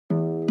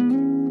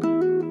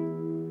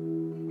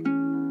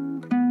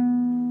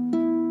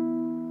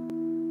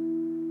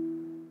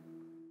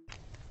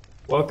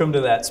Welcome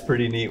to That's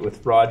Pretty Neat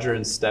with Rodger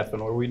and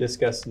Stefan, where we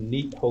discuss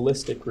neat,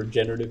 holistic,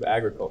 regenerative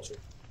agriculture.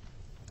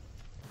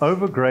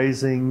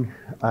 Overgrazing,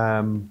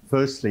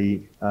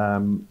 firstly,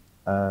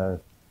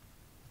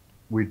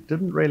 we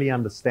didn't really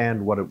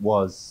understand what it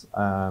was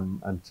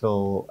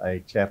until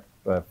a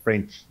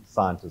French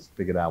scientist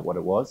figured out what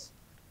it was,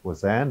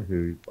 Wazan,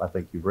 who I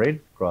think you've read,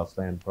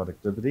 Grassland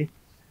Productivity.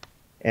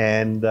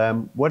 And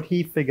what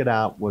he figured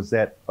out was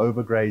that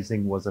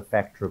overgrazing was a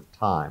factor of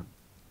time.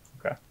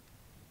 Okay.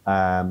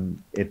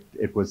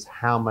 It was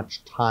how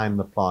much time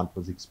the plant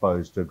was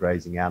exposed to a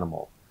grazing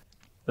animal.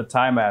 The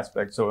time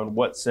aspect, so in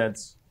what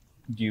sense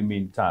do you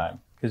mean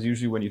time? Because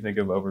usually when you think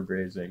of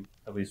overgrazing,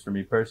 at least for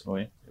me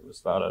personally, it was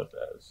thought of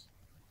as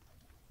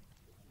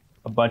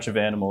a bunch of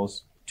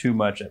animals, too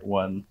much at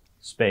one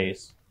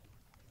space,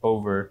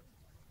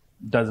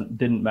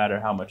 didn't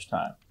matter how much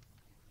time.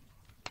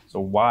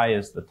 So why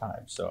is the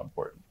time so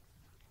important?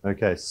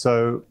 Okay,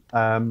 so,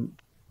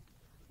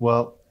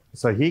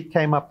 so he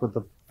came up with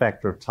the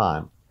factor of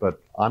time,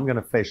 but I'm going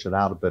to flesh it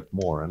out a bit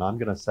more, and I'm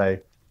going to say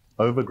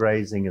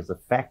overgrazing is a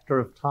factor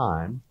of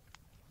time,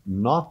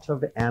 not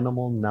of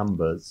animal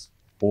numbers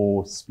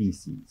or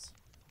species.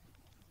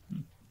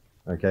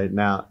 Okay,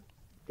 now,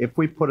 if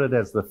we put it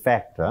as the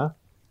factor,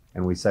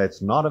 and we say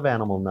it's not of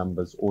animal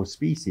numbers or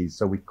species,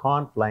 so we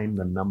can't blame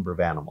the number of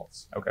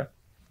animals. Okay.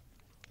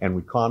 And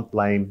we can't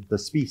blame the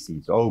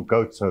species. Oh,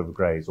 goats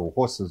overgraze, or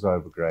horses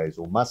overgraze,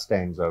 or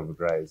mustangs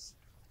overgraze,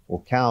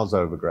 or cows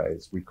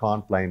overgraze. We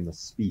can't blame the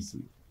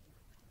species.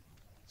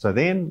 So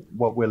then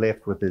what we're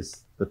left with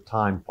is the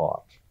time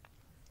part.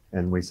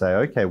 And we say,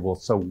 okay, well,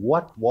 so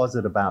what was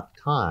it about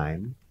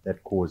time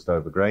that caused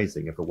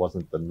overgrazing if it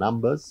wasn't the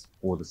numbers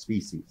or the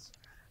species?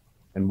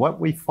 And what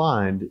we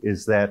find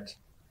is that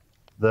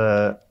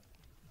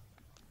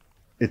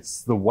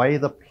it's the way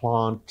the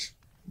plant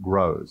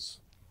grows.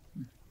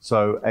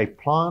 So a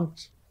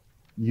plant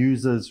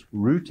uses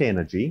root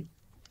energy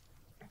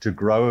to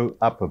grow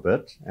up a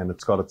bit, and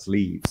it's got its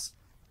leaves.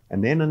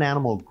 And then an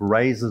animal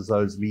grazes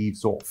those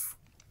leaves off.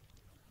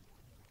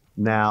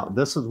 Now,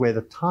 this is where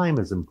the time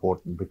is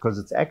important because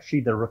it's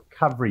actually the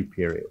recovery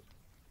period.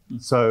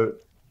 So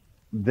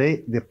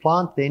the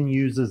plant then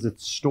uses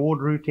its stored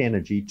root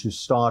energy to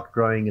start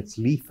growing its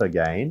leaf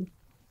again.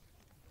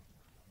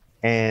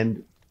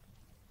 And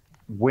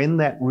when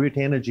that root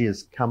energy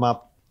has come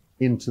up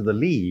into the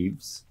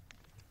leaves,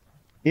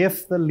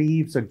 if the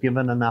leaves are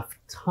given enough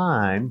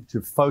time to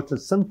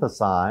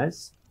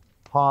photosynthesize,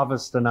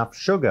 harvest enough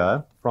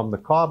sugar from the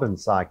carbon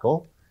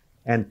cycle,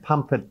 and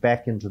pump it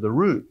back into the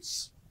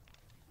roots,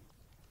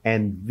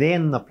 and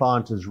then the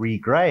plant is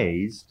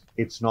regrazed,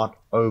 it's not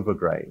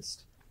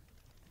overgrazed.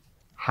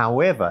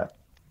 However,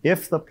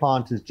 if the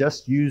plant has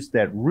just used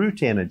that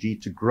root energy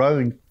to grow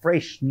in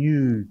fresh,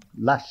 new,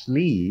 lush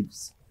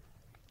leaves,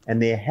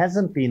 and there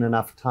hasn't been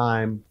enough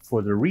time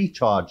for the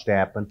recharge to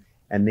happen,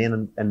 and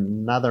then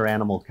another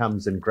animal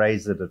comes and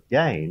grazes it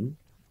again,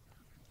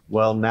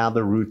 well, now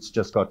the roots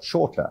just got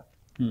shorter.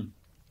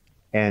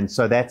 And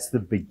so that's the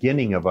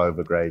beginning of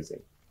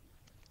overgrazing.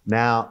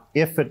 Now,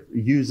 if it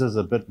uses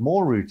a bit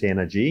more root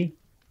energy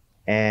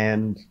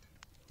and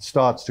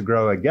starts to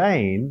grow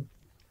again,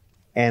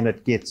 and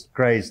it gets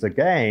grazed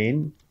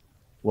again,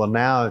 well,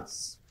 now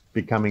it's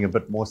becoming a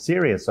bit more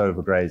serious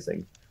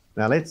overgrazing.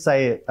 Now, let's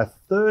say a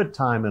third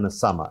time in a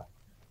summer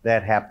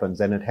that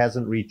happens and it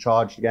hasn't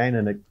recharged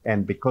again,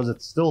 and because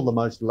it's still the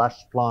most lush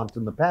plant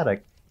in the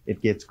paddock,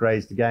 it gets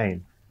grazed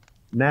again.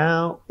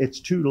 Now it's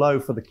too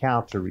low for the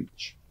cow to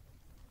reach,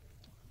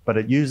 but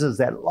it uses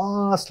that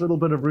last little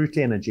bit of root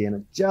energy and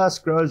it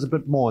just grows a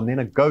bit more, and then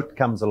a goat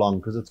comes along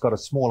because it's got a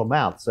smaller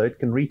mouth so it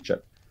can reach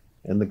it.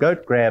 And the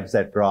goat grabs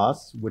that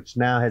grass, which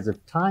now has a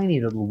tiny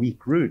little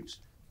weak root,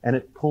 and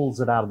it pulls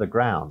it out of the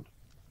ground.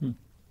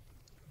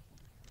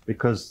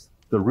 Because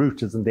the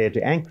root isn't there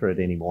to anchor it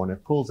anymore, and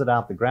it pulls it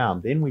out the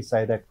ground. Then we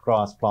say that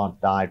grass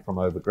plant died from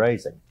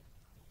overgrazing.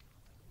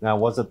 Now,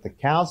 was it the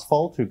cow's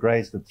fault who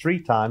grazed it 3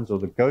 times, or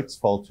the goat's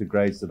fault who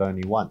grazed it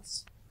only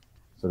once?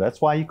 So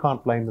that's why you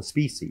can't blame the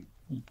species.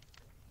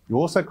 You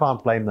also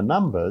can't blame the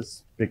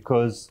numbers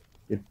because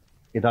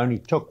it only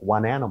took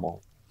one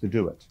animal to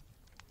do it.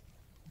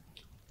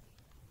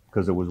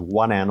 Because it was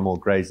one animal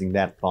grazing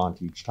that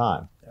plant each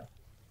time. Yeah.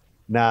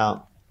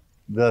 Now,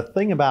 the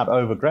thing about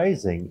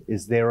overgrazing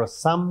is there are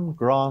some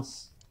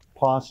grass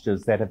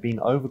pastures that have been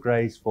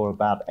overgrazed for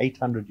about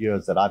 800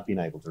 years that I've been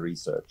able to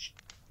research.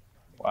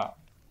 Wow.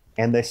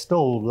 And they're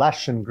still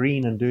lush and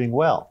green and doing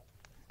well.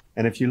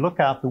 And if you look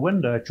out the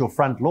window at your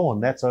front lawn,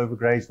 that's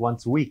overgrazed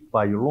once a week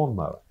by your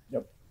lawnmower.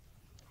 Yep.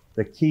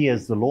 The key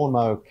is the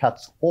lawnmower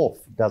cuts off,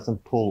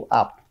 doesn't pull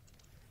up.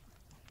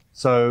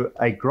 So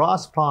a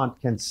grass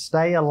plant can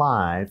stay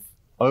alive,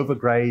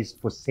 overgrazed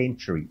for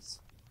centuries.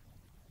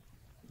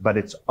 But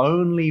it's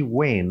only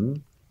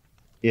when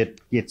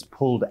it gets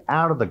pulled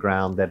out of the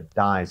ground that it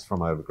dies from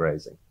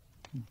overgrazing.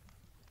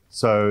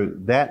 So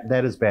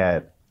that is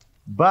bad.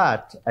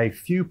 But a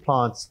few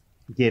plants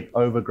get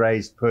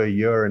overgrazed per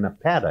year in a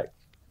paddock,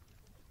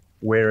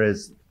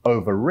 whereas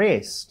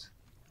overrest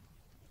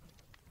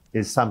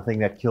is something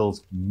that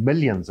kills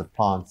millions of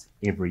plants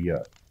every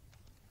year.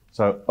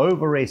 So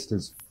overrest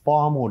is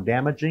far more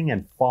damaging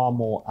and far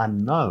more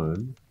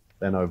unknown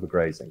than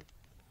overgrazing.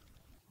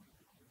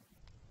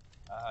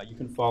 You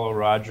can follow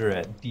Rodger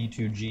at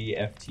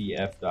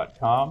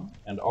d2gftf.com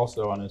and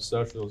also on his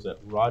socials at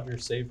Rodger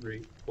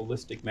Savory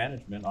Holistic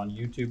Management on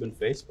YouTube and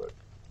Facebook.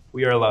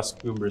 We are Las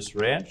Cumbres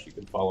Ranch. You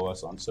can follow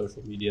us on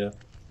social media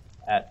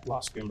at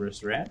Las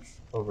Cumbres Ranch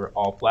over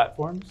all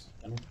platforms.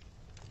 And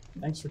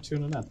thanks for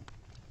tuning in.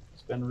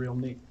 It's been real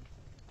neat.